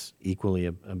that's equally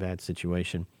a bad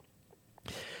situation.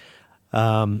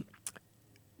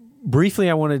 Briefly,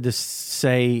 I wanted to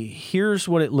say, here's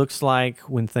what it looks like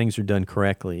when things are done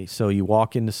correctly. So you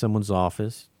walk into someone's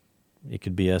office. It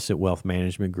could be us at Wealth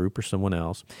Management Group or someone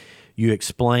else. You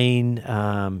explain,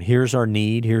 here's our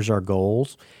need, here's our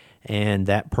goals, and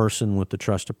that person with the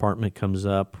trust department comes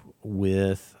up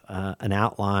with an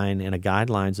outline and a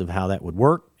guidelines of how that would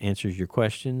work, answers your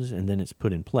questions, and then it's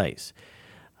put in place.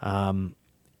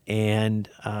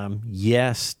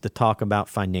 Yes, the talk about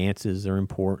finances are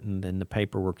important and the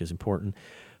paperwork is important,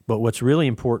 but what's really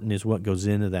important is what goes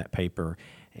into that paper.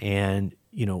 And,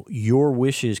 your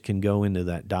wishes can go into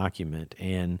that document,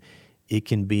 and it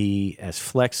can be as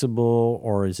flexible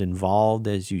or as involved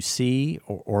as you see,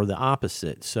 or the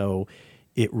opposite. So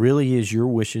it really is your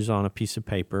wishes on a piece of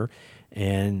paper,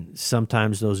 and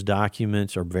sometimes those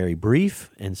documents are very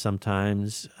brief, and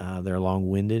sometimes they're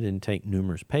long-winded and take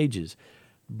numerous pages.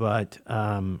 But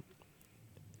I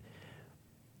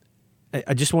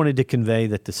just wanted to convey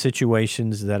that the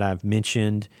situations that I've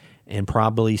mentioned, and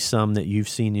probably some that you've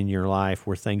seen in your life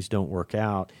where things don't work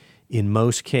out, in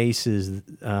most cases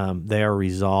they are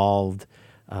resolved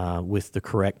with the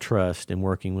correct trust and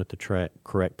working with the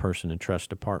correct person and trust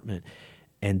department.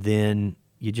 And then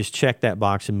you just check that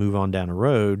box and move on down the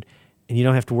road, and you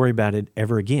don't have to worry about it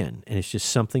ever again. And it's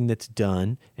just something that's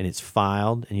done and it's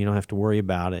filed, and you don't have to worry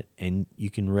about it. And you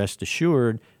can rest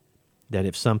assured that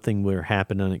if something were to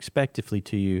happen unexpectedly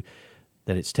to you,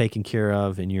 that it's taken care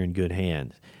of and you're in good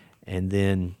hands. And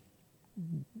then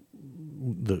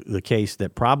the case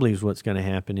that probably is what's going to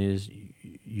happen is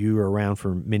you are around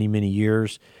for many, many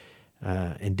years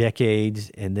and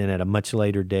decades, and then at a much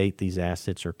later date, these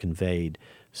assets are conveyed.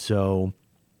 So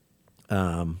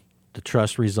the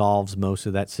trust resolves most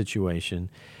of that situation.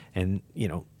 And,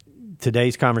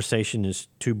 today's conversation is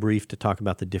too brief to talk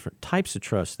about the different types of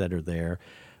trusts that are there,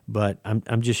 but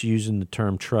I'm just using the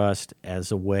term trust as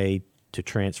a way to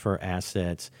transfer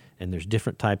assets, and there's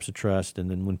different types of trust, and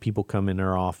then when people come in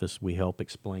our office, we help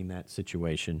explain that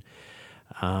situation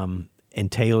and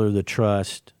tailor the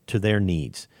trust to their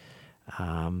needs.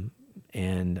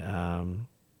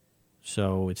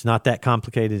 So it's not that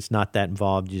complicated, it's not that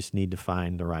involved, you just need to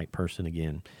find the right person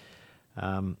again.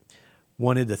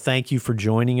 Wanted to thank you for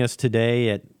joining us today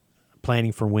at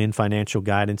Planning for Win Financial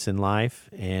Guidance in Life,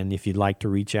 and if you'd like to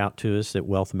reach out to us at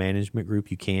Wealth Management Group,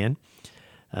 you can.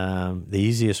 The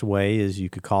easiest way is you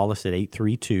could call us at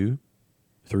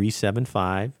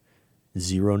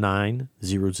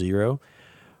 832-375-0900,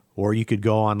 or you could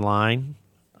go online.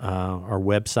 Our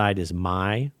website is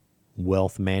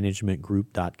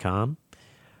mywealthmanagementgroup.com,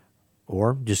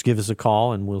 or just give us a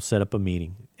call and we'll set up a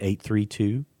meeting,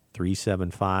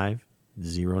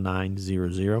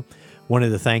 832-375-0900. Wanted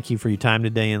to thank you for your time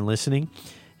today and listening,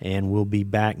 and we'll be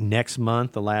back next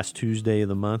month, the last Tuesday of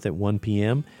the month at 1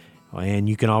 p.m., and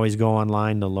you can always go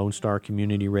online to Lone Star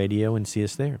Community Radio and see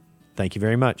us there. Thank you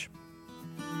very much.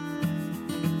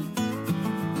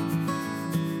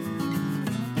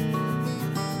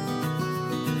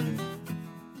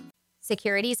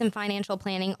 Securities and financial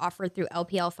planning offered through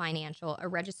LPL Financial, a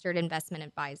registered investment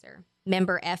advisor.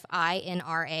 Member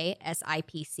FINRA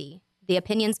SIPC. The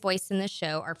opinions voiced in this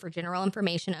show are for general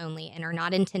information only and are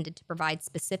not intended to provide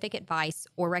specific advice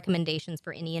or recommendations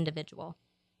for any individual.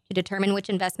 To determine which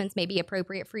investments may be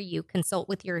appropriate for you, consult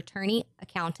with your attorney,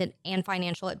 accountant, and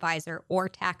financial advisor or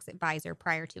tax advisor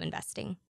prior to investing.